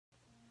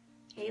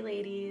Hey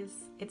ladies,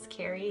 it's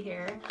Carrie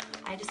here.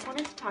 I just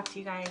wanted to talk to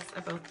you guys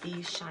about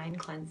these Shine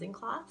cleansing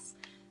cloths.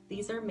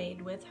 These are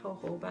made with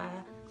jojoba,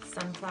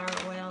 sunflower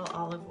oil,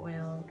 olive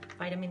oil,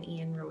 vitamin E,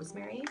 and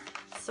rosemary.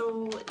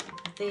 So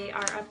they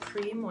are a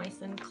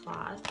pre-moistened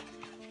cloth.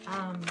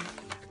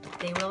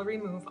 They will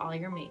remove all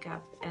your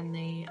makeup and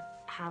they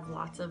have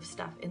lots of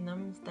stuff in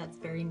them that's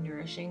very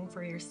nourishing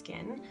for your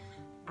skin.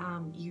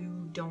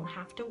 You don't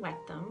have to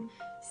wet them,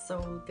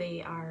 so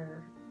they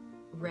are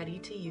ready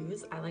to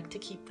use. I like to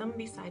keep them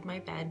beside my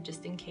bed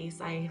just in case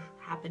I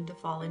happen to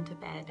fall into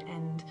bed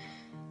and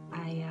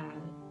I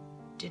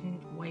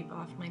didn't wipe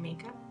off my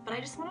makeup. But I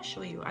just want to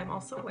show you, I'm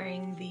also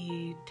wearing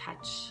the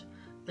Touch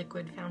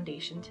liquid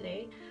foundation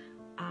today,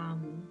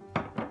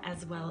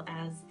 as well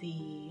as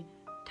the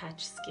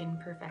Touch Skin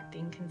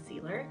Perfecting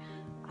Concealer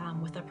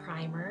with a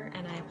primer,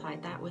 and I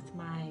applied that with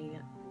my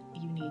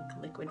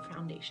Younique liquid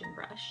foundation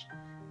brush.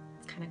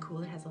 It's kind of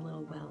cool, it has a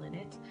little well in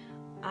it.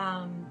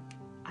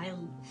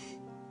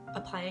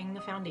 Applying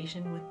the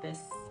foundation with this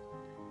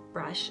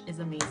brush is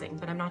amazing,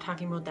 but I'm not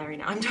talking about that right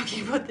now. I'm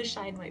talking about the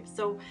Shine wipes.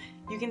 So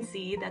you can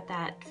see that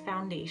that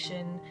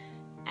foundation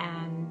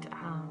and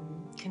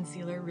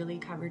concealer really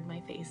covered my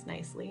face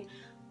nicely.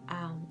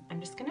 I'm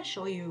just gonna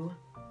show you,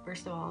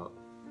 first of all,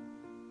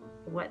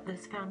 what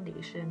this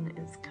foundation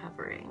is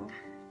covering.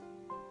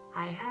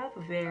 I have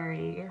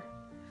very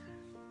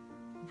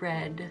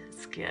red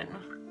skin.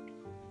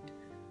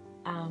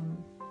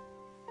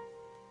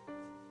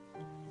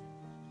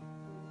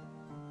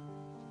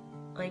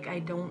 Like, I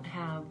don't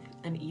have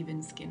an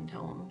even skin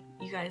tone.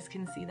 You guys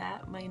can see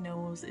that. My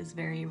nose is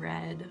very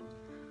red.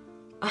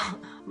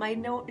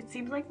 It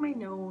seems like my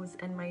nose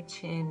and my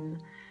chin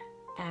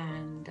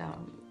and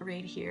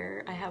right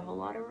here I have a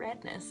lot of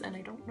redness and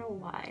I don't know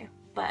why,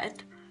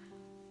 but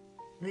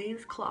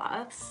these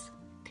cloths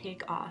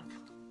take off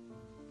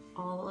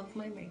all of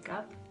my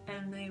makeup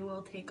and they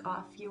will take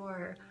off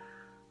your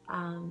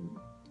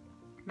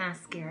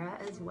mascara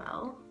as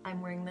well. I'm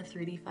wearing the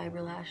 3D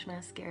Fiber Lash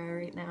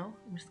mascara right now.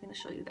 I'm just going to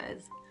show you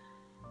guys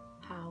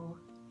how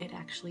it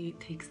actually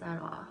takes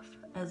that off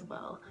as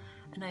well.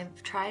 And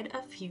I've tried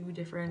a few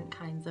different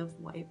kinds of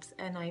wipes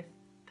and I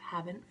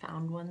haven't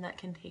found one that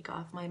can take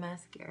off my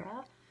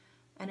mascara.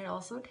 And it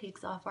also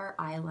takes off our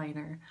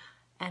eyeliner.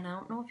 And I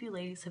don't know if you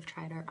ladies have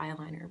tried our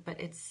eyeliner, but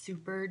it's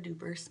super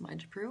duper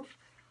smudge proof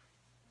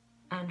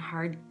and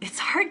hard. It's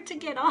hard to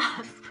get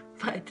off,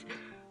 but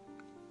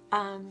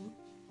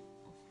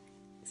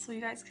so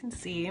you guys can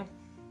see,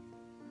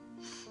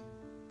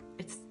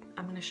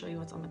 I'm gonna show you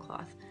what's on the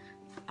cloth.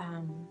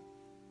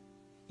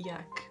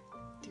 Yuck.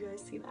 Do you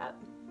guys see that?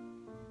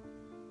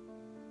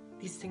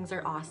 These things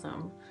are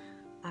awesome.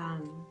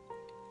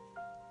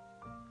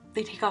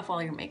 They take off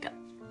all your makeup.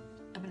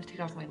 I'm gonna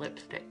take off my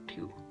lipstick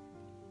too.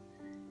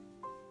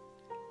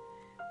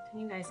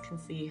 And you guys can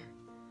see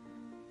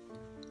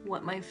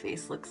what my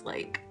face looks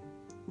like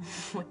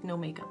with no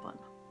makeup on.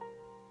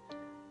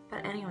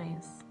 But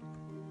anyways,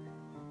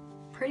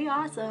 pretty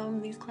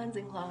awesome, these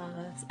cleansing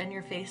cloths, and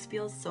your face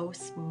feels so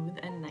smooth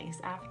and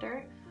nice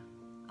after.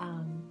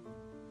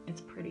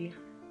 It's pretty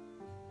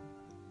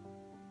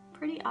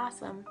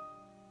awesome.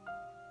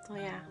 So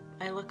yeah,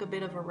 I look a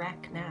bit of a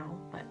wreck now,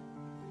 but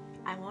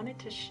I wanted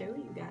to show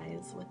you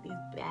guys what these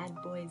bad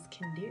boys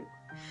can do.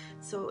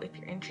 So if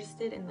you're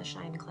interested in the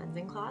Shine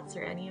cleansing cloths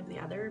or any of the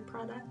other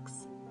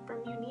products from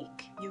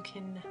Younique, you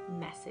can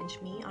message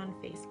me on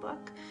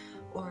Facebook,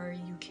 or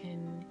you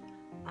can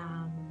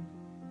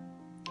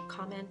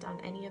comment on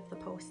any of the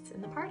posts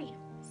in the party.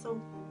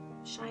 So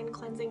Shine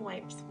cleansing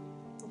wipes.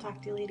 I'll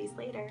talk to you ladies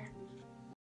later.